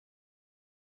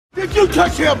Did you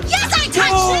touch him? Yes, I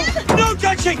touched him! No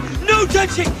touching! No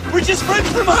touching! We're just friends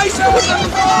from high school!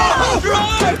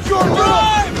 Drive!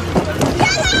 Drive!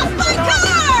 Get off my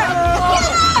car! Get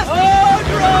off! Oh,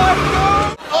 drive!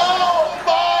 Oh,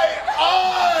 my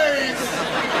eyes!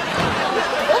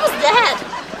 What was that?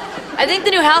 I think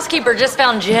the new housekeeper just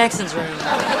found Jackson's room.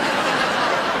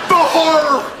 The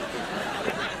horror!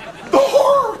 The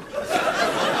horror!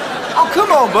 Oh, come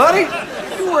on, buddy.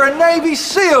 You were a Navy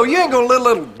SEAL. You ain't gonna let a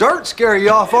little dirt scare you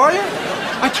off, are you?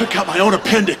 I took out my own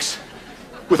appendix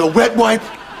with a wet wipe,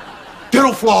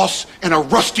 dental floss, and a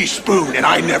rusty spoon, and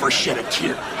I never shed a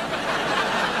tear.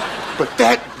 But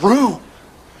that room,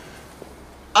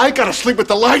 I gotta sleep with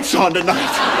the lights on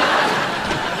tonight.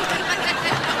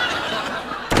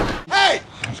 Hey,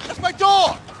 that's my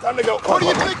dog. Time to go. What do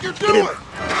you think you're doing? Go.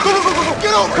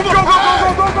 Get over. Come on.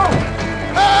 Go.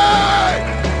 Hey!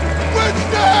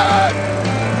 Winston!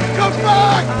 Come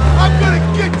back! I'm gonna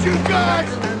get you guys!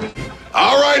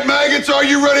 All right, maggots, are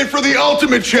you ready for the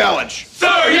ultimate challenge?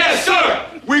 Sir, yes, sir!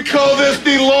 We call this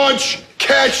the launch,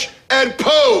 catch, and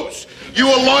pose. You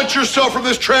will launch yourself from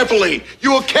this trampoline.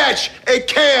 You will catch a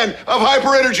can of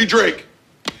hyper energy drink.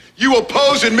 You will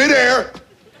pose in midair.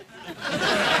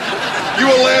 You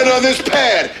will land on this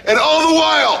pad, and all the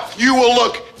while, you will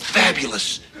look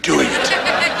fabulous doing it.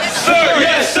 Sir,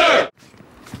 yes, sir!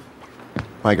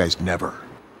 My guys never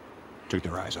took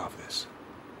their eyes off this.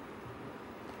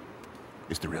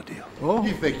 It's the real deal. Oh.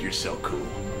 You think you're so cool.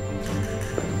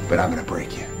 But I'm gonna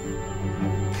break you.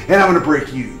 And I'm gonna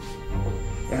break you.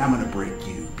 And I'm gonna break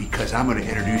you because I'm gonna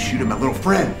introduce you to my little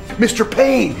friend, Mr.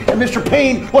 Payne. And Mr.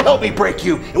 Payne will help me break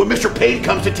you. And when Mr. Payne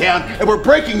comes to town and we're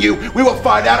breaking you, we will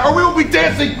find out, or we will be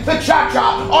dancing the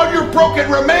cha-cha on your broken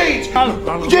remains.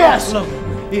 Yes!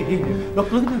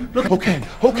 Look. Okay.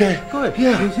 Good.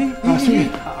 Yeah. I'll see you.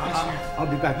 I'll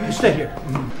be back. You stay here.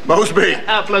 Mosby.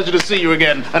 A pleasure to see you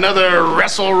again. Another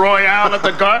wrestle royale at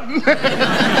the garden? The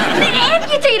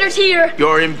amputator's here!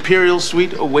 Your imperial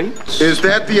suite awaits. Is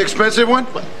that the expensive one?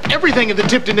 Everything in the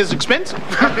Tipton is expensive.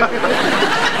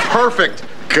 Perfect.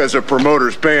 Because a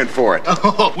promoter's paying for it.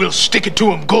 Oh, we'll stick it to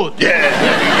him good. Yeah.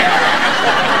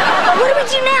 What do we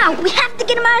do now? We have to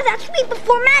get him out of that suite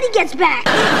before Maddie gets back.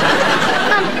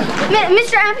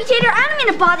 Mr. Amputator, I don't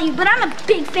mean to bother you, but I'm a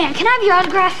big fan. Can I have your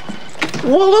autograph?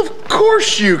 Well, of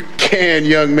course you can,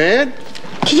 young man.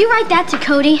 Could you write that to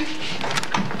Cody?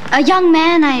 A young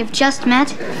man I have just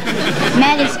met.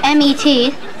 Met is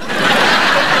M-E-T.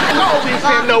 Oh, is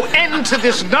there no end to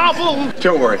this novel?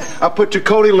 Don't worry. I'll put to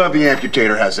Cody Love the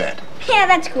Amputator. How's that? Yeah,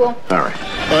 that's cool. All right.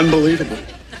 Unbelievable.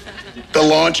 The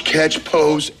launch, catch,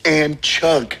 pose, and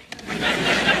chug.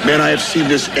 Man, I have seen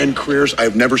this end careers.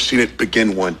 I've never seen it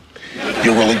begin one.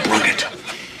 You really brung it.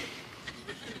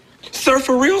 Sir,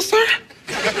 for real, sir?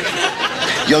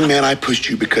 Young man, I pushed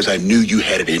you because I knew you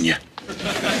had it in you.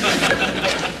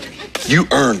 You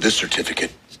earned this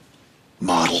certificate.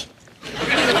 Model.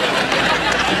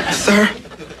 Sir?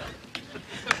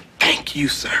 Thank you,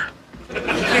 sir.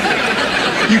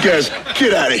 You guys,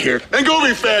 get out of here and go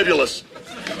be fabulous.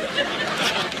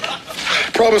 I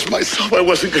promised myself I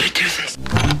wasn't going to do this.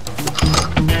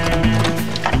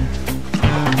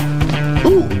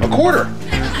 Ooh, a quarter.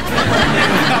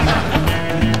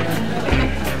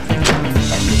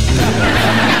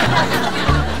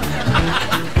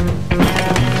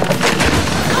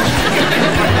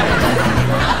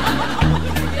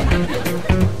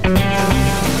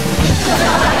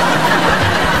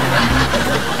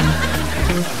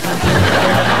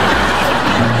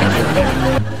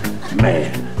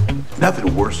 Man,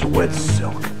 nothing worse than wet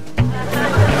silk.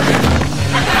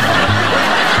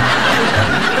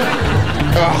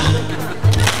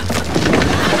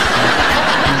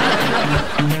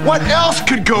 What else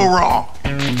could go wrong?